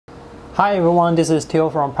Hi everyone, this is Theo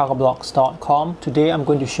from ParkerBlocks.com. Today I'm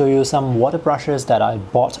going to show you some water brushes that I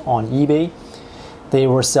bought on eBay. They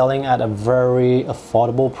were selling at a very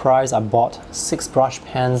affordable price. I bought 6 brush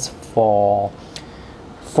pens for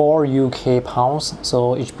 4 UK pounds,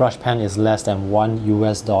 so each brush pen is less than $1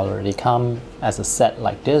 US. They come as a set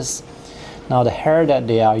like this. Now the hair that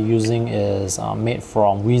they are using is made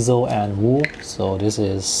from Weasel and wool, so this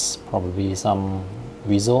is probably some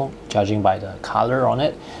Weasel judging by the color on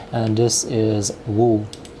it, and this is wool.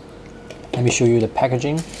 Let me show you the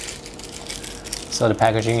packaging. So the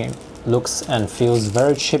packaging looks and feels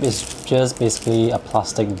very cheap. It's just basically a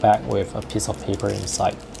plastic bag with a piece of paper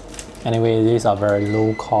inside. Anyway, these are very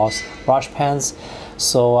low cost brush pens,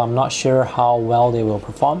 so I'm not sure how well they will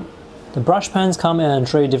perform. The brush pens come in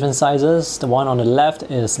 3 different sizes. The one on the left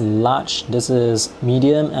is large, this is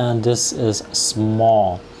medium, and this is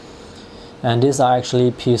small. And these are actually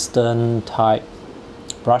piston type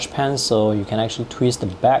brush pens, so you can actually twist the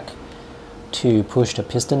back to push the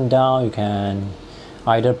piston down. You can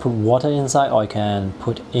either put water inside or you can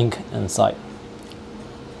put ink inside.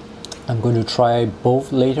 I'm going to try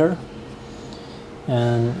both later.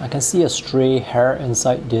 And I can see a stray hair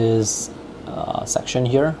inside this section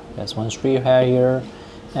here. There's one stray hair here,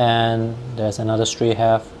 and there's another stray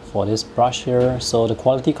hair for this brush here. So the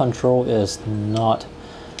quality control is not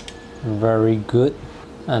very good,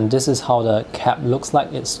 and this is how the cap looks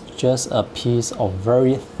like. It's just a piece of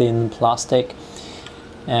very thin plastic,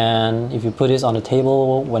 and if you put this on the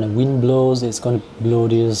table, when the wind blows, it's going to blow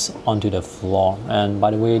this onto the floor. And by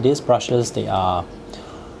the way, these brushes, they are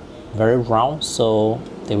very round, so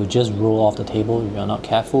they will just roll off the table if you're not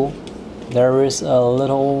careful. There is a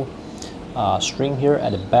little string here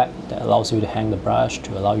at the back that allows you to hang the brush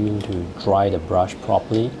to allow you to dry the brush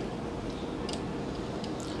properly.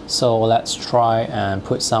 So let's try and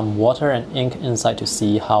put some water and ink inside to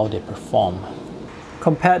see how they perform.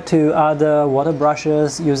 Compared to other water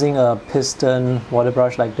brushes, using a piston water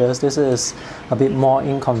brush like this is a bit more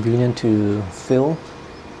inconvenient to fill.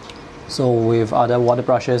 So with other water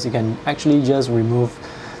brushes, you can actually just remove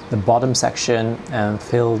the bottom section and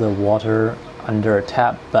fill the water under a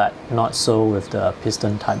tap, but not so with the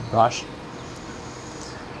piston type brush.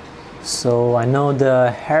 So I know the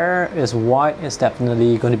hair is white, it's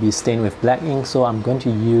definitely going to be stained with black ink, so I'm going to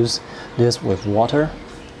use this with water.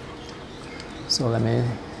 So let me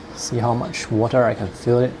see how much water I can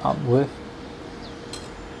fill it up with.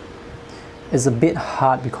 It's a bit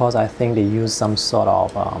hard because I think they use some sort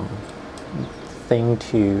of thing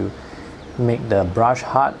to make the brush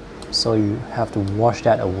hard, so you have to wash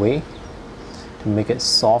that away to make it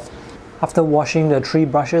soft. After washing the 3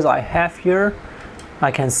 brushes I have here, I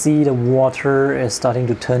can see the water is starting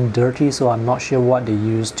to turn dirty, so I'm not sure what they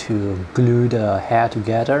use to glue the hair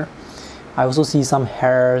together. I also see some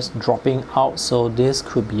hairs dropping out, so this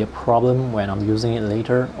could be a problem when I'm using it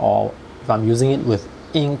later, or if I'm using it with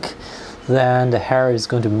ink, then the hair is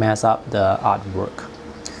going to mess up the artwork.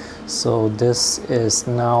 So this is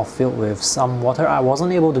now filled with some water. I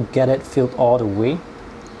wasn't able to get it filled all the way,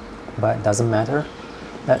 but it doesn't matter.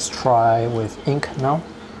 Let's try with ink now.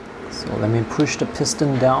 So let me push the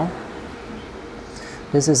piston down.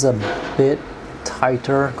 This is a bit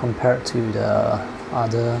tighter compared to the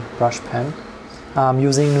other brush pen. I'm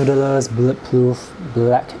using Noodler's bulletproof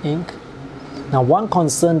black ink. Now one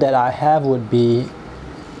concern that I have would be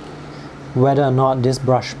whether or not these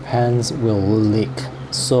brush pens will leak.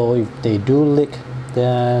 So if they do leak,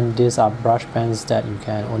 then these are brush pens that you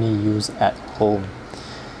can only use at home,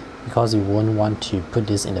 because you won't want to put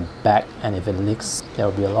this in the bag, and if it leaks, there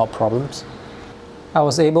will be a lot of problems. I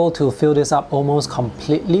was able to fill this up almost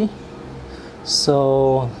completely,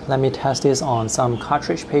 so let me test this on some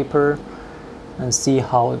cartridge paper and see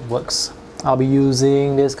how it works. I'll be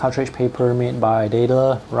using this cartridge paper made by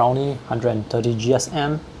Daedalus Rowney 130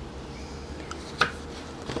 GSM.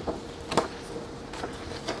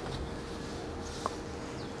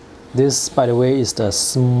 This, by the way, is the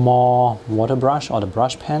small water brush or the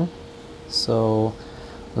brush pen. So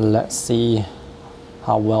let's see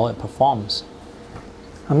how well it performs.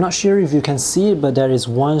 I'm not sure if you can see it, but there is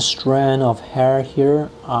one strand of hair here.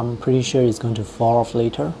 I'm pretty sure it's going to fall off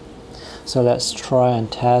later. So let's try and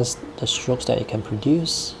test the strokes that it can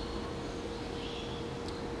produce.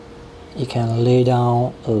 It can lay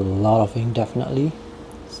down a lot of ink, definitely.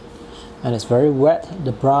 And it's very wet.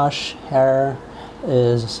 The brush hair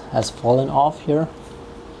has fallen off here,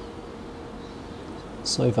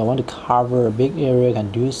 so if I want to cover a big area, I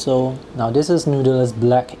can do so. Now this is Noodler's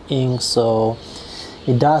black ink, so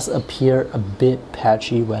it does appear a bit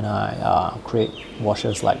patchy when I create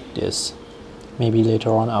washes like this. Maybe later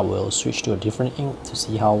on I will switch to a different ink to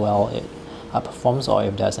see how well it performs or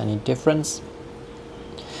if there's any difference.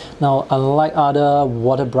 Now, unlike other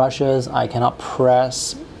water brushes, I cannot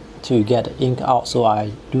press to get the ink out, so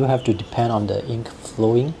I do have to depend on the ink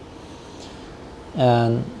flowing.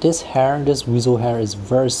 And this hair, this weasel hair, is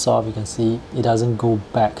very soft. You can see it doesn't go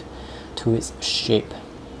back to its shape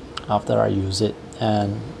after I use it,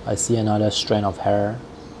 and I see another strand of hair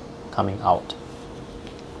coming out.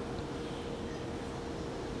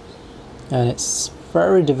 And it's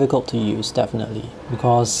very difficult to use, definitely,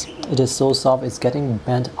 because it is so soft. It's getting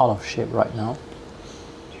bent out of shape right now.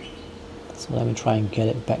 So let me try and get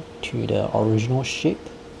it back to the original shape.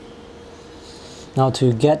 Now,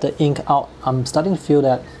 to get the ink out, I'm starting to feel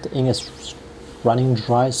that the ink is running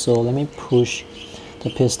dry, so let me push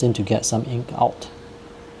the piston to get some ink out.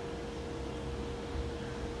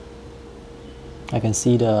 I can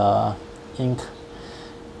see the ink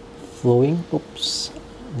flowing. Oops,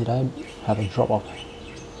 did I have a drop of?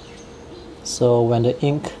 So when the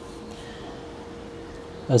ink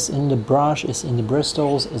is in the brush, is in the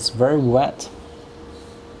bristles, it's very wet.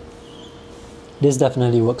 This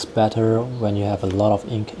definitely works better when you have a lot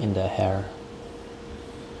of ink in the hair.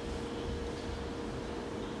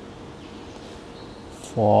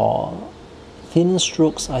 For thin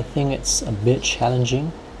strokes, I think it's a bit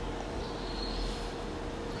challenging.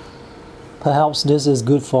 Perhaps this is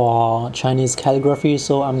good for Chinese calligraphy,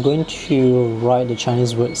 so I'm going to write the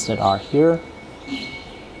Chinese words that are here.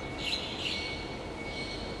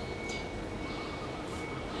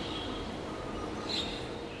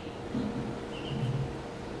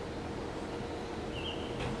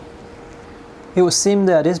 It would seem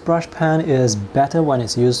that this brush pen is better when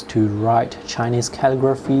it's used to write Chinese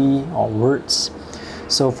calligraphy or words.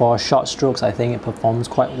 So for short strokes, I think it performs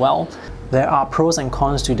quite well. There are pros and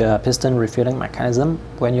cons to the piston refilling mechanism.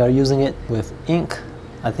 When you're using it with ink,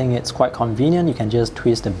 I think it's quite convenient. You can just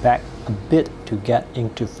twist the back a bit to get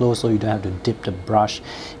ink to flow, so you don't have to dip the brush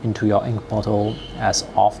into your ink bottle as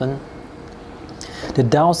often. The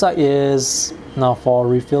downside is, now for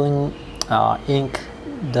refilling ink,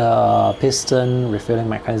 the piston refilling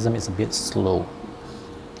mechanism is a bit slow.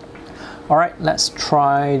 Alright, let's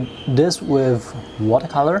try this with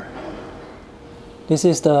watercolor. This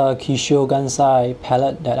is the Kishio Gansai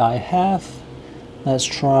palette that I have. Let's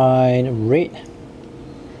try red.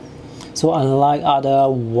 So unlike other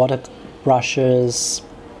water brushes,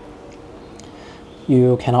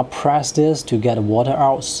 you cannot press this to get the water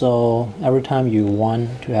out, so every time you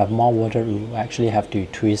want to have more water, you actually have to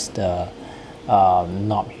twist the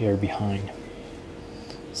knob here behind.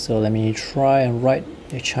 So let me try and write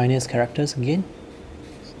the Chinese characters again.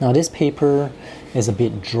 Now this paper is a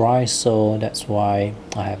bit dry, so that's why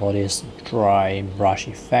I have all this dry brush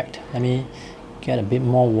effect. Let me get a bit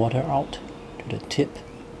more water out to the tip.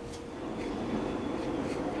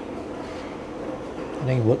 I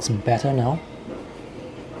think it works better now.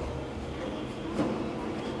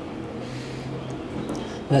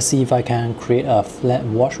 Let's see if I can create a flat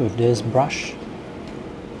wash with this brush.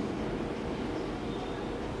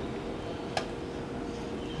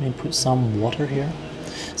 Let me put some water here.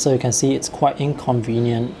 So you can see it's quite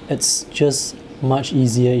inconvenient. It's just much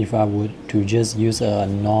easier if I would to just use a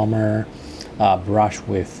normal brush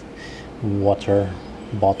with water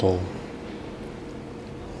bottle.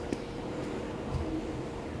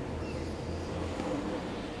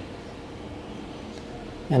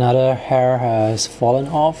 Another hair has fallen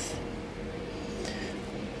off.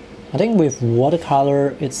 I think with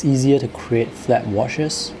watercolor it's easier to create flat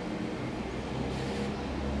washes.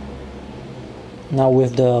 Now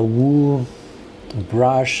with the wool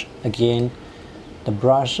brush, again, the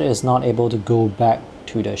brush is not able to go back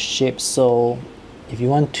to the shape, so if you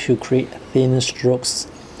want to create thin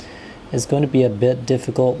strokes, it's going to be a bit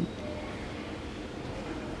difficult.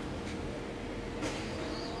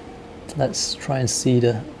 Let's try and see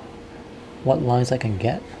what lines I can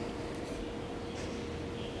get.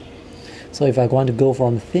 So if I want to go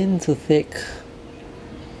from thin to thick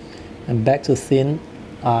and back to thin,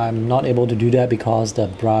 I'm not able to do that because the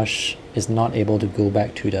brush is not able to go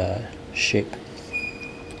back to the shape.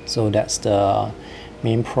 So that's the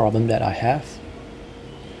main problem that I have.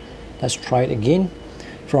 Let's try it again.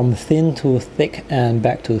 From thin to thick and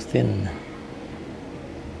back to thin.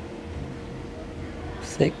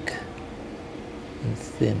 Thick and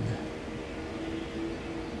thin.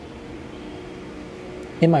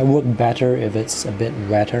 It might work better if it's a bit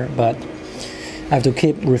wetter, but I have to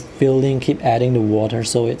keep refilling, keep adding the water,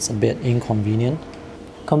 so it's a bit inconvenient.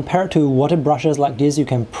 Compared to water brushes like this, you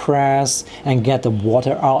can press and get the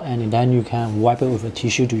water out, and then you can wipe it with a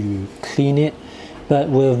tissue to clean it. But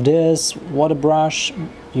with this water brush,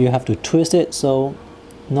 you have to twist it, so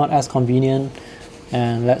not as convenient.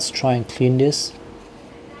 And let's try and clean this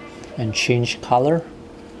and change color.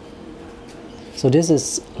 So this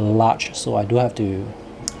is large, so I do have to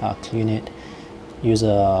clean it. Use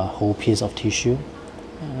a whole piece of tissue.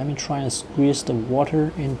 And let me try and squeeze the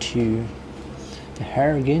water into the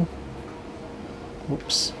hair again.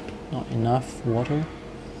 Oops, not enough water.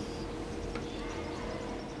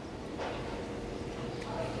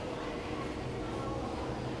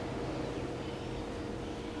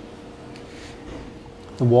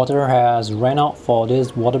 The water has ran out for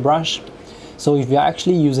this water brush. So if you're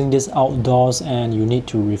actually using this outdoors and you need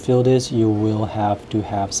to refill this, you will have to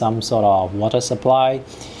have some sort of water supply.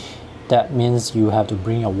 That means you have to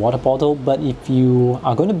bring a water bottle. But if you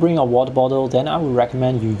are going to bring a water bottle, then I would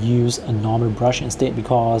recommend you use a normal brush instead,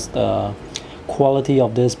 because the quality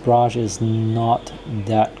of this brush is not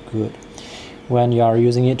that good. When you are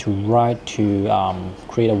using it to write, to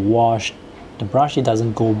create a wash, the brush, it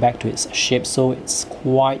doesn't go back to its shape, so it's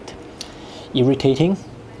quite irritating.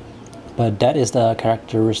 But that is the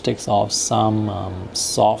characteristics of some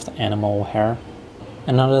soft animal hair.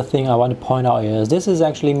 Another thing I want to point out is this is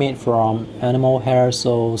actually made from animal hair,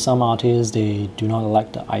 so some artists, they do not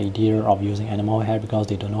like the idea of using animal hair because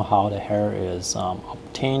they don't know how the hair is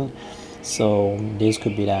obtained. So this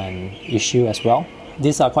could be an issue as well.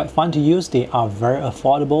 These are quite fun to use, they are very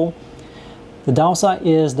affordable. The downside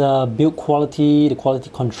is the build quality, the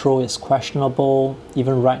quality control is questionable.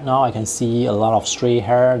 Even right now I can see a lot of stray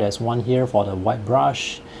hair. There's one here for the white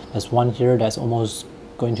brush. There's one here that's almost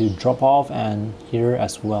going to drop off, and here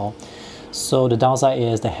as well. So the downside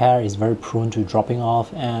is the hair is very prone to dropping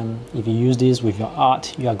off, and if you use this with your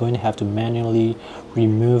art, you are going to have to manually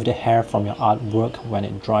remove the hair from your artwork when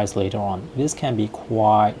it dries later on. This can be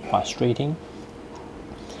quite frustrating.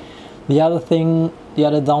 The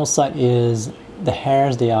other downside is the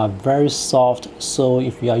hairs, they are very soft, so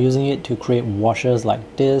if you are using it to create washes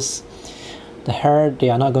like this, the hair, they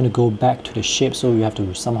are not going to go back to the shape, so you have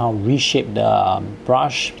to somehow reshape the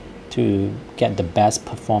brush to get the best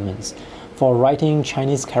performance. For writing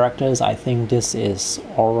Chinese characters, I think this is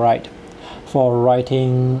alright. For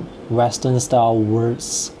writing Western style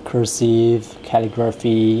words, cursive,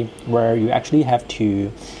 calligraphy, where you actually have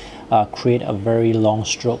to create a very long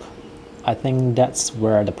stroke, I think that's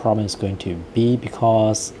where the problem is going to be,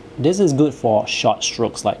 because this is good for short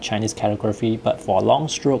strokes like Chinese calligraphy, but for long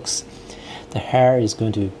strokes, the hair is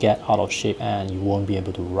going to get out of shape and you won't be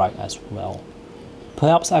able to write as well.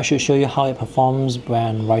 Perhaps I should show you how it performs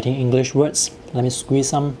when writing English words. Let me squeeze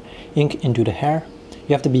some ink into the hair.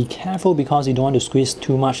 You have to be careful because you don't want to squeeze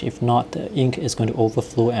too much, if not the ink is going to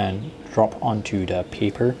overflow and drop onto the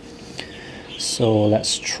paper. So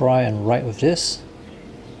let's try and write with this.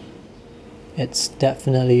 It's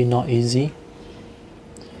definitely not easy.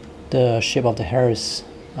 The shape of the hair is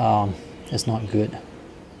not good.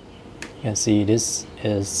 You can see this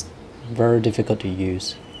is very difficult to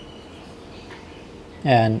use.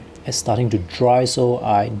 And it's starting to dry, so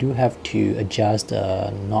I do have to adjust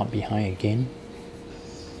the knot behind again.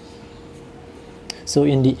 So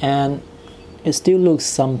in the end, it still looks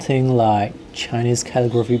something like Chinese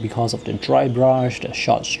calligraphy because of the dry brush, the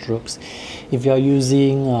short strokes. If you're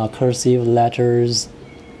using cursive letters,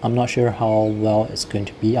 I'm not sure how well it's going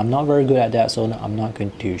to be. I'm not very good at that, so I'm not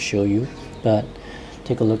going to show you, but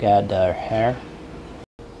take a look at the hair.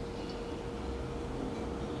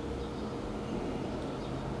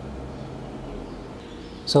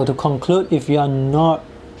 So to conclude, if you are not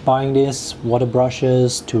buying these water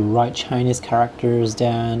brushes to write Chinese characters,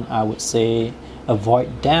 then I would say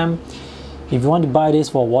avoid them. If you want to buy this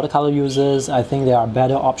for watercolor users, I think there are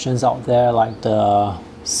better options out there, like the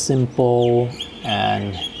simple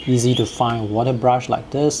and easy to find water brush like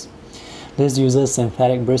this. This uses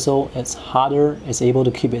synthetic bristle. It's harder, it's able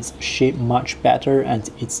to keep its shape much better, and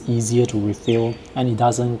it's easier to refill, and it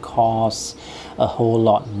doesn't cost a whole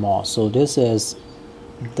lot more. So this is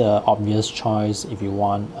the obvious choice if you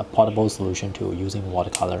want a portable solution to using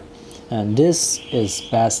watercolor. And this is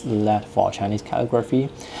best left for Chinese calligraphy.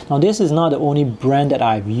 Now this is not the only brand that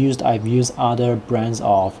I've used. I've used other brands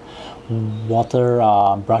of water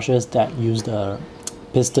brushes that use the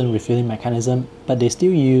piston refilling mechanism, but they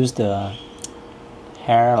still use the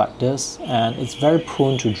hair like this, and it's very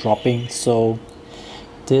prone to dropping. So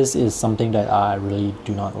this is something that I really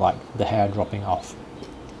do not like, the hair dropping off.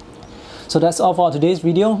 So that's all for today's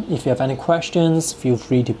video. If you have any questions, feel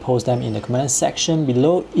free to post them in the comment section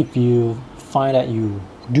below. If you find that you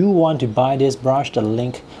do want to buy this brush, the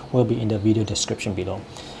link will be in the video description below.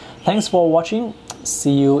 Thanks for watching.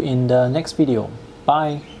 See you in the next video.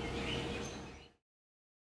 Bye.